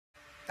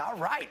All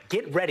right,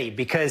 get ready,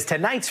 because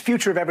tonight's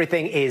future of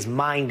everything is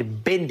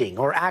mind-bending,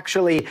 or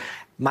actually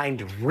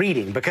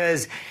mind-reading,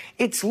 because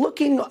it's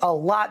looking a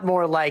lot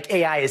more like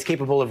AI is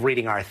capable of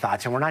reading our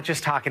thoughts. And we're not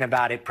just talking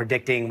about it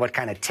predicting what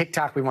kind of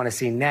TikTok we want to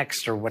see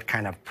next or what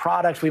kind of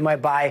products we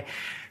might buy.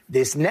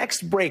 This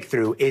next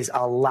breakthrough is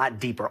a lot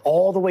deeper,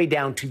 all the way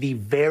down to the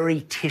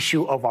very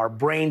tissue of our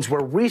brains,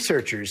 where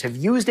researchers have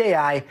used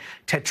AI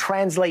to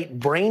translate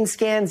brain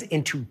scans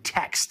into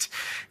text.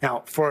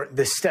 Now, for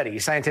this study,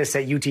 scientists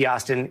at UT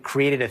Austin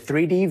created a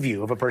 3D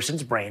view of a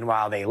person's brain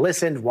while they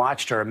listened,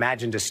 watched, or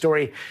imagined a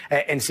story.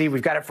 And see,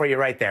 we've got it for you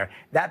right there.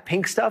 That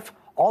pink stuff,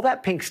 all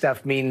that pink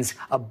stuff means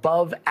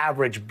above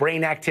average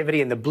brain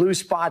activity, and the blue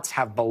spots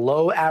have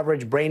below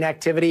average brain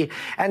activity.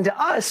 And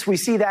to us, we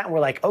see that and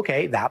we're like,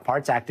 okay, that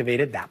part's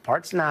activated, that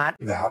part's not.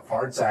 That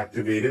part's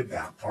activated,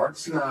 that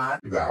part's not.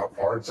 That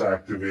part's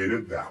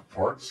activated, that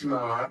part's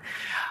not.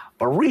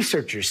 But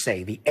researchers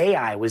say the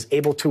AI was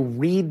able to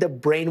read the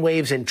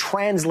brainwaves and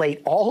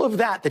translate all of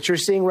that you're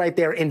seeing right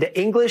there into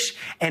English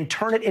and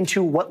turn it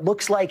into what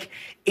looks like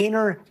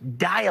inner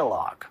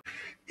dialogue.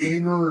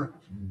 Inner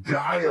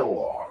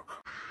dialogue.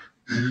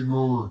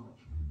 Inner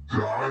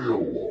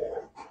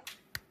dialogue.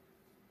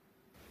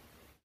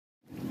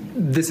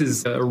 This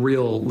is a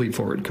real leap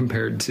forward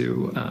compared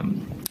to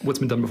what's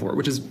been done before,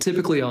 which is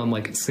typically on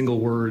like single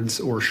words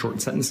or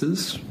short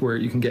sentences, where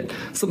you can get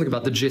something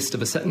about the gist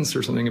of a sentence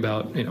or something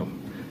about, you know,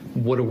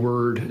 what a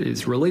word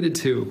is related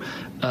to.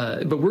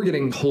 But we're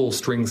getting whole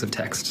strings of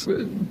text,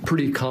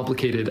 pretty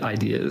complicated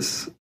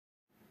ideas.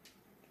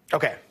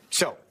 Okay,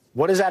 so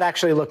what does that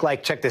actually look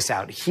like? Check this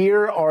out.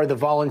 Here are the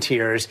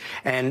volunteers,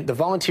 and the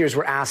volunteers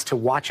were asked to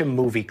watch a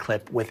movie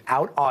clip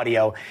without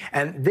audio,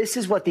 and this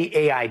is what the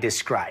AI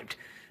described.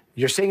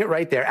 You're seeing it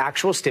right there,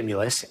 actual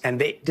stimulus, and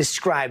they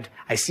described,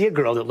 I see a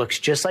girl that looks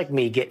just like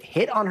me get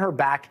hit on her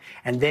back,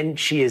 and then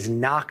she is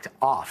knocked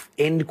off,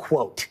 end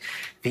quote.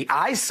 The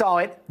eyes saw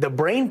it, the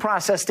brain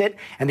processed it,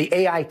 and the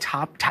AI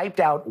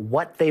typed out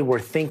what they were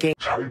thinking.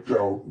 Typed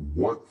out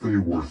what they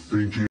were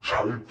thinking.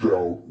 Typed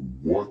out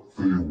what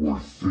they were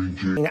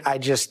thinking.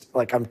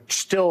 I'm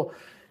still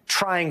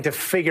trying to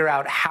figure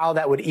out how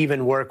that would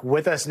even work.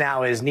 With us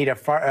now is Nita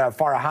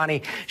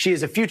Farahani. She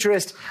is a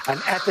futurist, an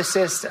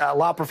ethicist, a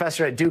law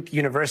professor at Duke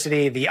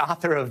University, the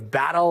author of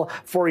Battle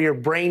for Your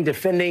Brain,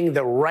 Defending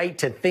the Right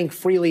to Think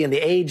Freely in the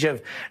Age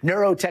of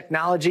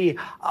Neurotechnology.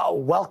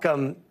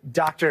 Welcome,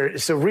 Doctor.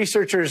 So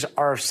researchers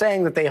are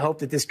saying that they hope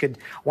that this could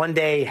one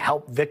day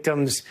help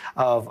victims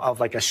of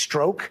like a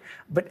stroke.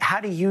 But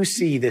how do you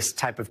see this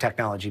type of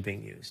technology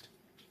being used?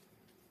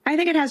 I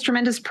think it has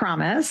tremendous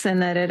promise in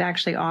that it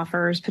actually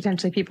offers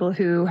potentially people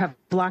who have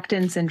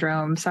locked-in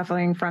syndrome,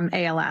 suffering from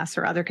ALS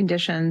or other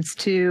conditions,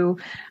 to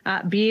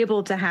be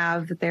able to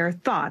have their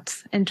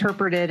thoughts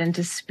interpreted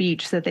into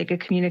speech so that they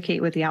could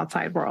communicate with the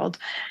outside world.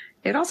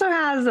 It also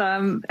has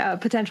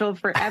potential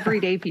for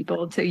everyday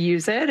people to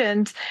use it.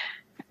 And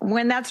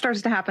when that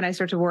starts to happen, I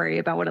start to worry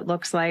about what it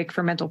looks like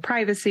for mental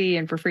privacy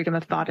and for freedom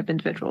of thought of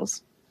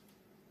individuals.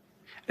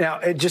 Now,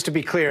 just to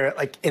be clear,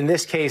 like in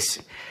this case,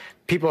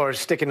 people are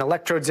sticking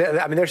electrodes.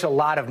 I mean, there's a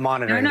lot of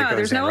monitoring. No,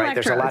 there's no right?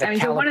 electrodes. There's a lot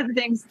of so one of the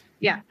things,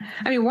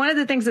 one of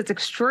the things that's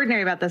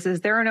extraordinary about this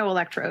is there are no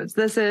electrodes.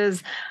 This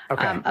is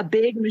a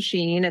big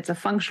machine. It's a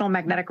functional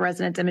magnetic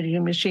resonance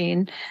imaging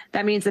machine.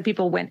 That means that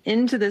people went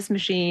into this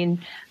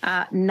machine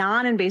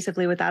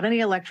non-invasively without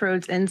any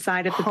electrodes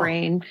inside of the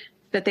brain,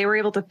 that they were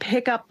able to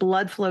pick up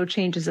blood flow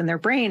changes in their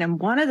brain. And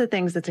one of the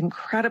things that's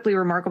incredibly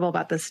remarkable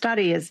about this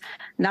study is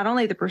not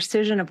only the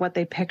precision of what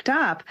they picked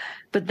up,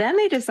 but then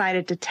they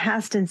decided to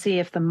test and see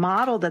if the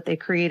model that they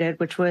created,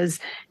 which was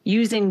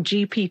using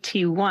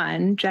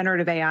GPT-1,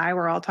 generative AI,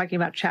 we're all talking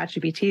about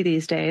ChatGPT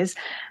these days,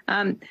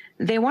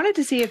 they wanted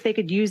to see if they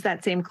could use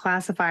that same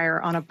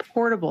classifier on a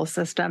portable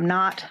system,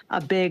 not a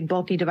big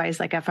bulky device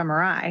like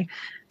fMRI.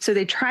 So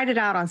they tried it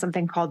out on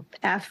something called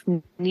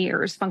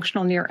FNIRS,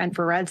 functional near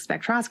infrared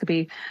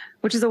spectroscopy,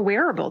 which is a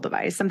wearable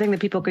device, something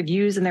that people could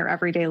use in their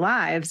everyday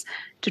lives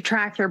to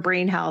track their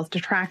brain health, to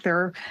track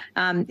their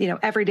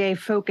everyday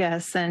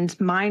focus and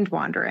mind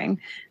wandering.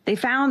 They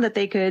found that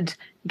they could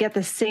get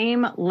the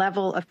same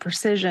level of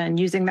precision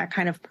using that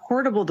kind of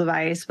portable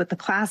device with the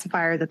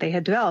classifier that they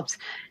had developed.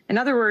 In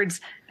other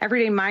words,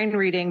 everyday mind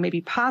reading may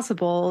be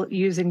possible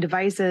using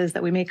devices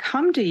that we may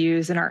come to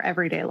use in our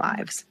everyday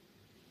lives.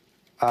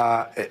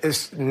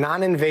 It's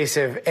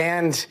non-invasive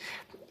and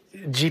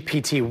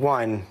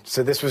GPT-1.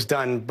 So this was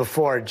done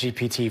before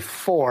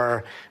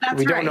GPT-4.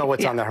 We don't know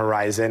what's on the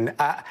horizon.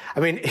 I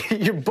mean,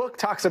 your book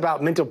talks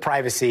about mental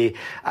privacy.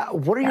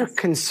 What are your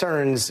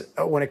concerns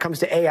when it comes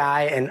to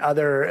AI and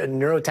other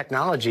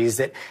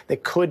neurotechnologies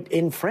that could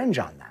infringe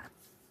on that?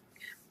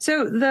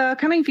 So the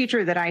coming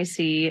future that I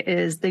see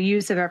is the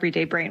use of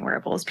everyday brain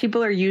wearables.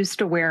 People are used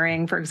to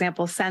wearing, for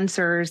example,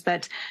 sensors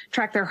that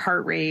track their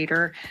heart rate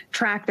or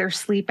track their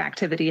sleep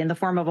activity in the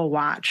form of a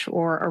watch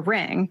or a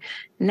ring.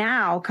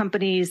 Now,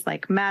 companies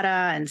like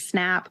Meta and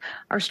Snap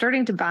are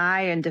starting to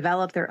buy and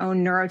develop their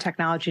own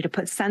neurotechnology to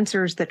put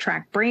sensors that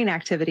track brain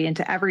activity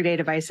into everyday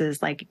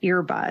devices like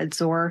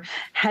earbuds or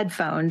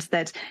headphones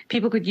that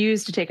people could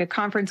use to take a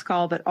conference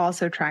call, but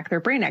also track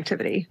their brain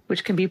activity,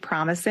 which can be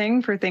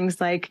promising for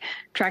things like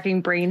tracking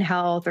brain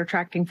health or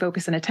tracking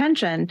focus and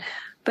attention.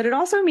 But it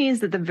also means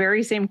that the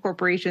very same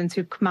corporations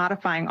who are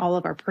commodifying all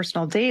of our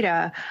personal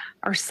data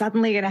are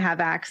suddenly going to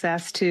have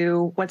access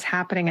to what's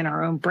happening in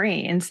our own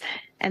brains.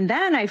 And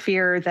then I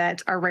fear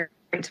that our right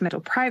to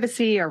mental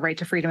privacy, our right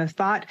to freedom of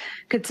thought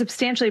could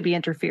substantially be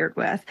interfered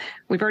with.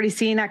 We've already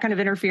seen that kind of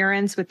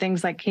interference with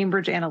things like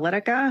Cambridge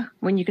Analytica,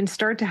 when you can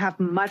start to have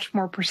much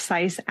more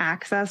precise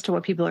access to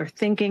what people are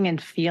thinking and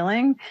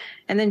feeling,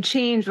 and then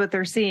change what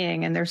they're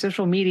seeing in their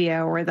social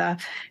media or the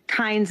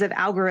kinds of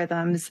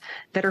algorithms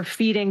that are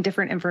feeding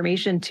different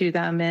information to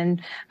them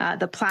in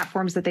the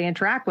platforms that they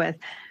interact with.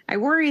 I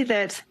worry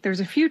that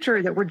there's a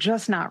future that we're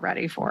just not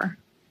ready for.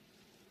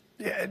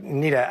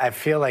 Nita, I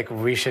feel like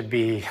we should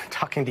be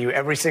talking to you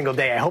every single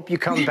day. I hope you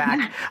come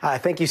back.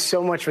 Thank you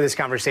so much for this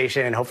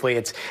conversation, and hopefully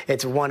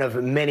it's one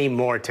of many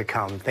more to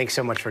come. Thanks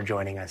so much for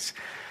joining us.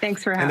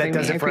 Thanks for having me. And that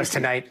does it for us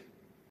tonight.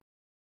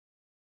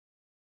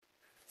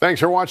 Thanks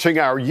for watching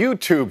our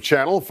YouTube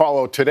channel.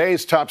 Follow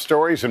today's top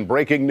stories and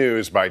breaking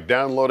news by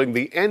downloading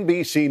the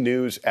NBC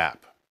News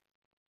app.